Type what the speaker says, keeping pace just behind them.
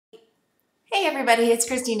Hey everybody, it's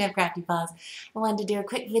Christina of Crafty Paws. I wanted to do a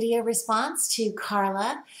quick video response to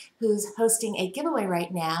Carla, who's hosting a giveaway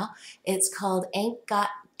right now. It's called Ain't Got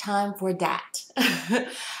Time for Dat.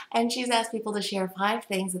 And she's asked people to share 5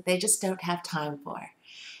 things that they just don't have time for.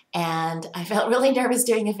 And I felt really nervous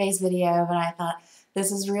doing a face video, but I thought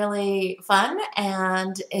this is really fun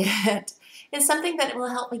and it is something that will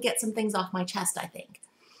help me get some things off my chest, I think.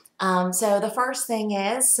 So the first thing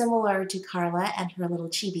is, similar to Carla and her little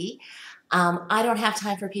chibi, I don't have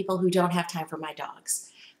time for people who don't have time for my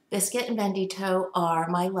dogs. Biscuit and Bendito are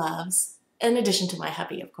my loves, in addition to my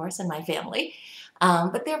hubby, of course, and my family.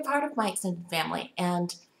 But they're part of my extended family.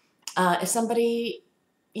 And if somebody,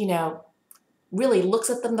 really looks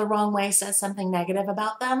at them the wrong way, says something negative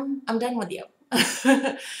about them, I'm done with you.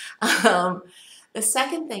 The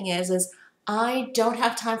second thing is I don't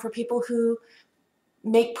have time for people who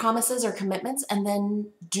make promises or commitments and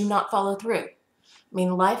then do not follow through. I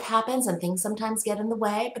mean, life happens and things sometimes get in the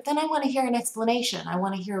way, but then I want to hear an explanation. I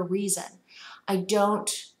want to hear a reason. I don't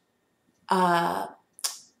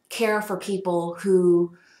care for people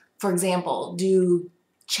who, for example, do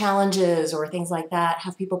challenges or things like that,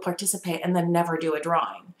 have people participate and then never do a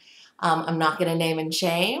drawing. I'm not going to name and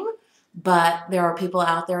shame, but there are people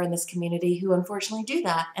out there in this community who unfortunately do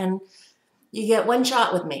that, and you get one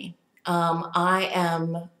shot with me. I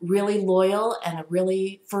am really loyal and a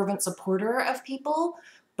really fervent supporter of people,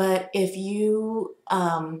 but if you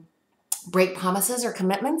break promises or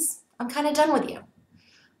commitments, I'm kind of done with you.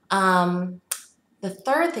 The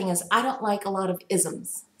third thing is I don't like a lot of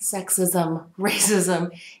isms: sexism,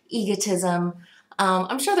 racism, egotism.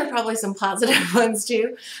 I'm sure there are probably some positive ones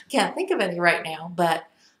too. Can't think of any right now, but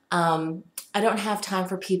I don't have time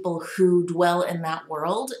for people who dwell in that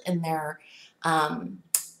world, in their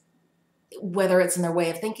whether it's in their way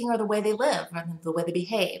of thinking or the way they live or the way they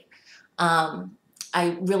behave.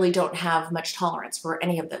 I really don't have much tolerance for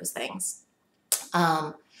any of those things.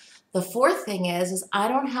 The fourth thing is I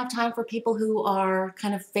don't have time for people who are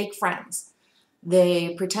kind of fake friends.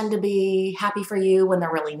 They pretend to be happy for you when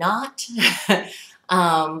they're really not.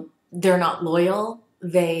 They're not loyal.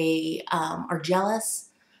 They are jealous.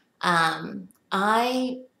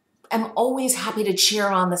 I am always happy to cheer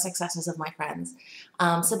on the successes of my friends.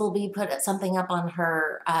 Subbie put something up on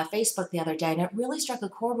her Facebook the other day, and it really struck a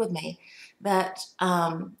chord with me that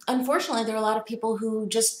unfortunately there are a lot of people who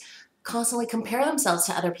just constantly compare themselves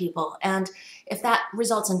to other people. And if that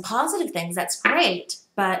results in positive things, that's great.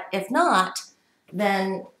 But if not,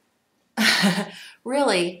 then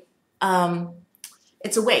really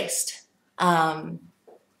it's a waste. And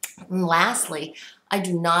lastly, I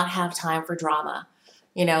do not have time for drama.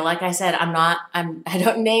 Like I said, I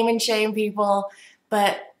don't name and shame people,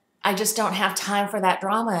 but I just don't have time for that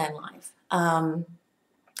drama in life.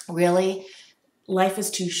 Really, life is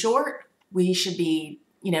too short. We should be,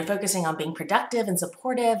 focusing on being productive and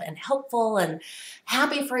supportive and helpful and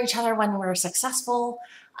happy for each other when we're successful.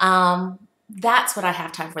 That's what I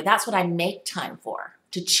have time for. That's what I make time for,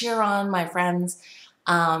 to cheer on my friends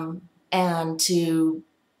and to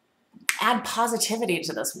add positivity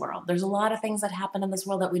to this world. There's a lot of things that happen in this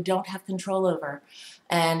world that we don't have control over.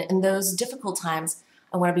 And in those difficult times,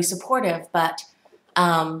 I want to be supportive, but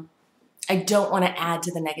I don't want to add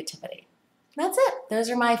to the negativity. That's it.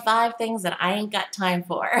 Those are my 5 things that I ain't got time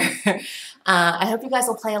for. I hope you guys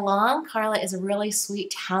will play along. Carla is a really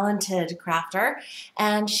sweet, talented crafter,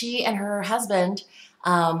 and she and her husband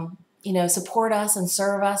support us and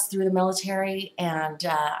serve us through the military, and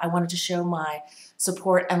I wanted to show my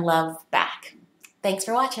support and love back. Thanks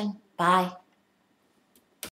for watching. Bye.